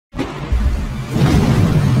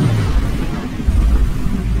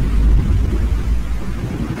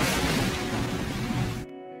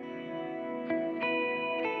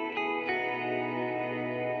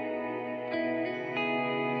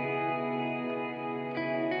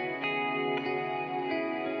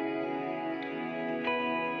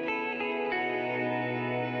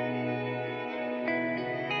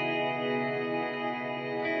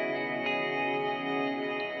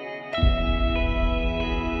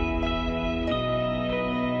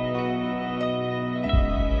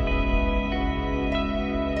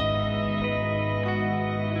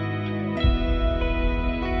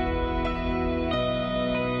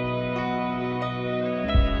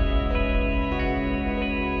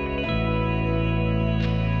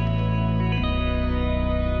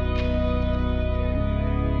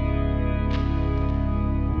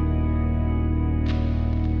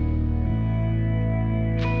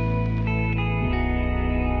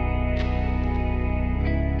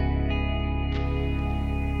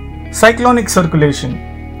Cyclonic circulation,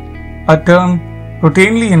 a term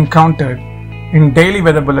routinely encountered in daily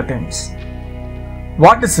weather bulletins.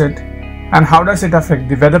 What is it and how does it affect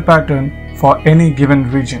the weather pattern for any given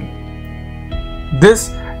region? This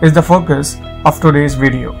is the focus of today's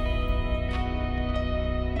video.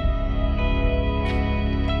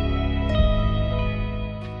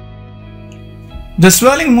 The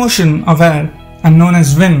swirling motion of air, and known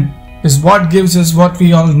as wind, is what gives us what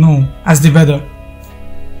we all know as the weather.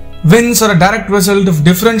 Winds are a direct result of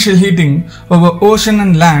differential heating over ocean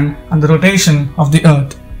and land and the rotation of the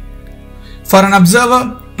earth. For an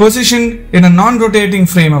observer positioned in a non-rotating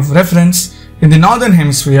frame of reference in the northern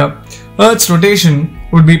hemisphere, Earth's rotation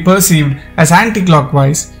would be perceived as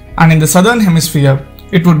anti-clockwise, and in the southern hemisphere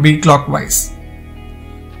it would be clockwise.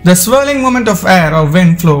 The swirling moment of air or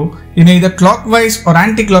wind flow in either clockwise or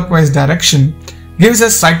anti-clockwise direction gives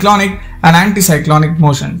us cyclonic and anticyclonic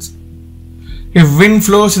motions. If wind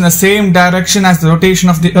flows in the same direction as the rotation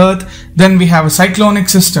of the earth, then we have a cyclonic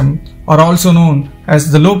system, or also known as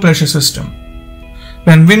the low pressure system.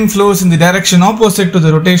 When wind flows in the direction opposite to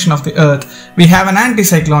the rotation of the earth, we have an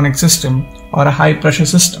anticyclonic system or a high pressure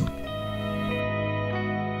system.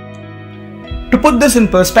 To put this in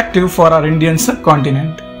perspective for our Indian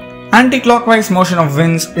subcontinent, anti-clockwise motion of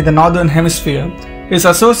winds in the northern hemisphere is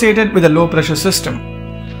associated with a low pressure system.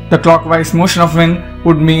 The clockwise motion of wind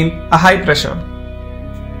would mean a high pressure.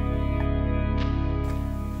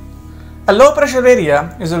 A low pressure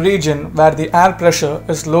area is a region where the air pressure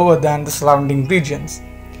is lower than the surrounding regions.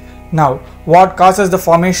 Now, what causes the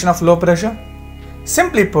formation of low pressure?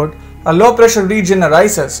 Simply put, a low pressure region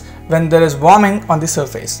arises when there is warming on the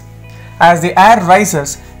surface. As the air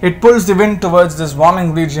rises, it pulls the wind towards this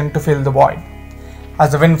warming region to fill the void.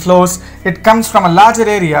 As the wind flows, it comes from a larger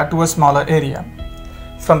area to a smaller area.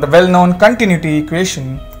 From the well-known continuity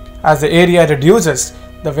equation, as the area reduces,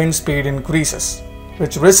 the wind speed increases,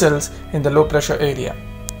 which results in the low pressure area.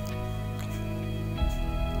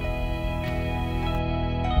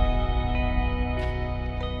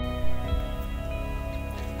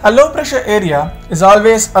 A low pressure area is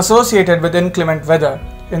always associated with inclement weather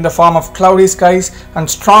in the form of cloudy skies and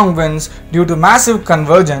strong winds due to massive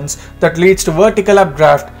convergence that leads to vertical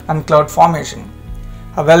updraft and cloud formation.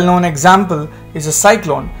 A well-known example is a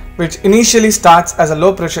cyclone, which initially starts as a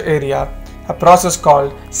low pressure area, a process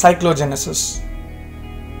called cyclogenesis.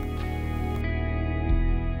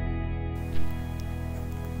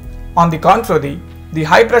 On the contrary, the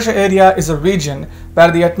high pressure area is a region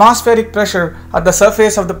where the atmospheric pressure at the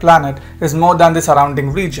surface of the planet is more than the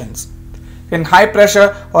surrounding regions. In high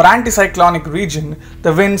pressure or anticyclonic region,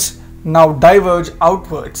 the winds now diverge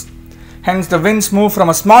outwards. Hence, the winds move from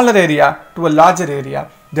a smaller area to a larger area,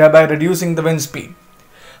 thereby reducing the wind speed.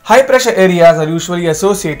 High pressure areas are usually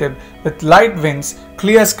associated with light winds,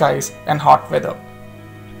 clear skies, and hot weather.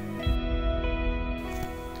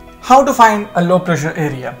 How to find a low pressure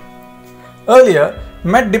area? Earlier,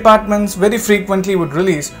 Met departments very frequently would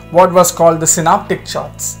release what was called the synoptic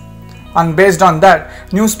charts. And based on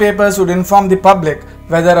that, newspapers would inform the public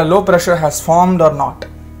whether a low pressure has formed or not.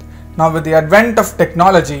 Now, with the advent of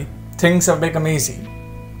technology, things have become easy.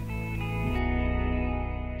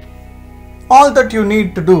 All that you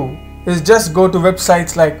need to do is just go to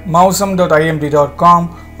websites like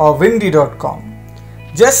mousum.imd.com or windy.com.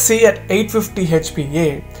 Just see at 850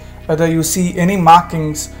 HPA whether you see any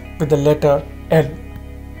markings with the letter L.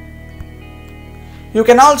 You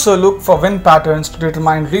can also look for wind patterns to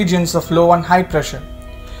determine regions of low and high pressure.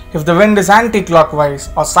 If the wind is anti-clockwise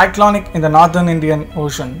or cyclonic in the northern Indian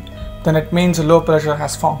Ocean, then it means a low pressure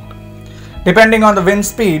has formed. Depending on the wind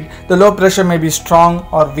speed, the low pressure may be strong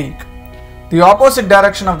or weak. The opposite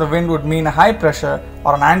direction of the wind would mean a high pressure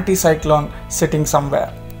or an anticyclone sitting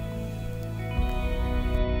somewhere.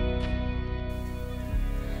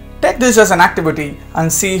 Take this as an activity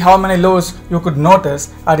and see how many lows you could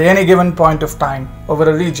notice at any given point of time over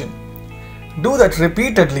a region. Do that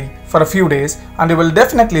repeatedly for a few days and you will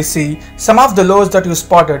definitely see some of the lows that you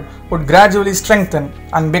spotted would gradually strengthen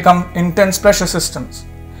and become intense pressure systems.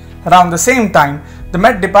 Around the same time, the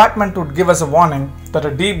Met department would give us a warning that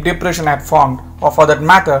a deep depression had formed, or for that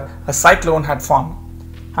matter, a cyclone had formed.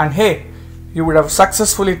 And hey, you would have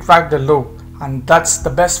successfully tracked a low, and that's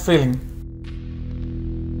the best feeling.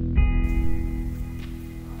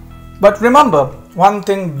 But remember one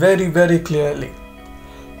thing very clearly.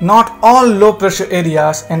 Not all low pressure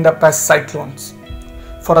areas end up as cyclones.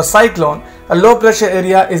 For a cyclone, a low pressure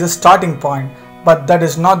area is a starting point, but that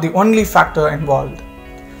is not the only factor involved.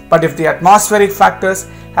 But if the atmospheric factors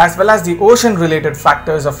as well as the ocean related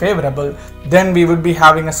factors are favorable, then we would be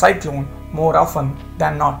having a cyclone more often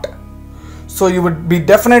than not. So you would be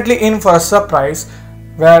definitely in for a surprise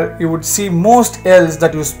where you would see most L's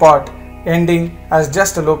that you spot ending as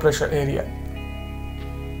just a low pressure area.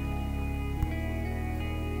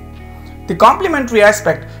 The complementary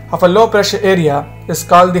aspect of a low pressure area is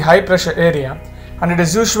called the high pressure area, and it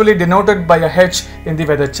is usually denoted by a H in the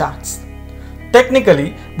weather charts.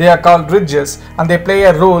 Technically, they are called ridges and they play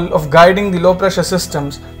a role of guiding the low pressure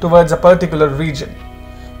systems towards a particular region.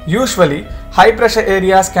 Usually, high pressure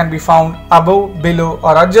areas can be found above, below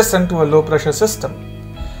or adjacent to a low pressure system.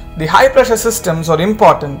 The high pressure systems are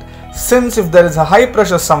important since if there is a high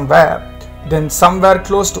pressure somewhere, then somewhere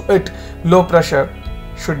close to it low pressure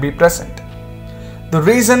should be present. The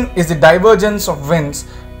reason is the divergence of winds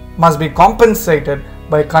must be compensated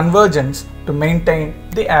by convergence to maintain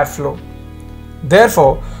the airflow.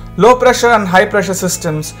 Therefore, low pressure and high pressure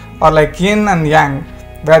systems are like yin and yang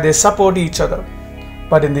where they support each other.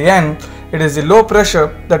 But in the end, it is the low pressure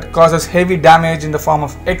that causes heavy damage in the form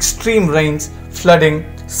of extreme rains, flooding,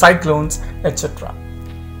 cyclones, etc.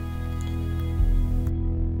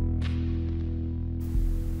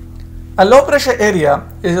 A low pressure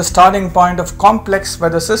area is a starting point of complex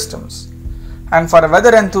weather systems. And for a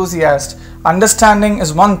weather enthusiast, understanding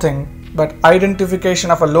is one thing, but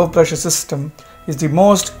identification of a low pressure system is the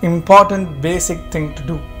most important basic thing to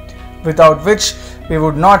do, without which we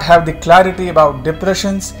would not have the clarity about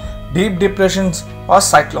depressions, deep depressions or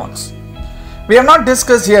cyclones. We have not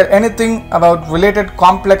discussed here anything about related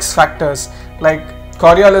complex factors like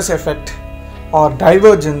Coriolis effect or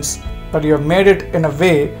divergence, but you have made it in a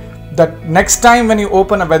way that next time when you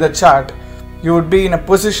open a weather chart, you would be in a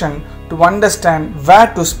position to understand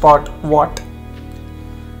where to spot what.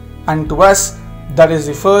 And to us, that is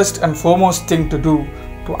the first and foremost thing to do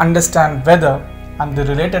to understand weather and the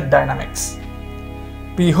related dynamics.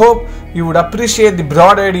 We hope you would appreciate the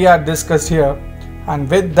broad idea discussed here, and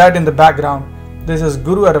with that in the background, this is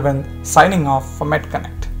Guruarvind signing off for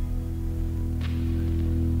MedConnect.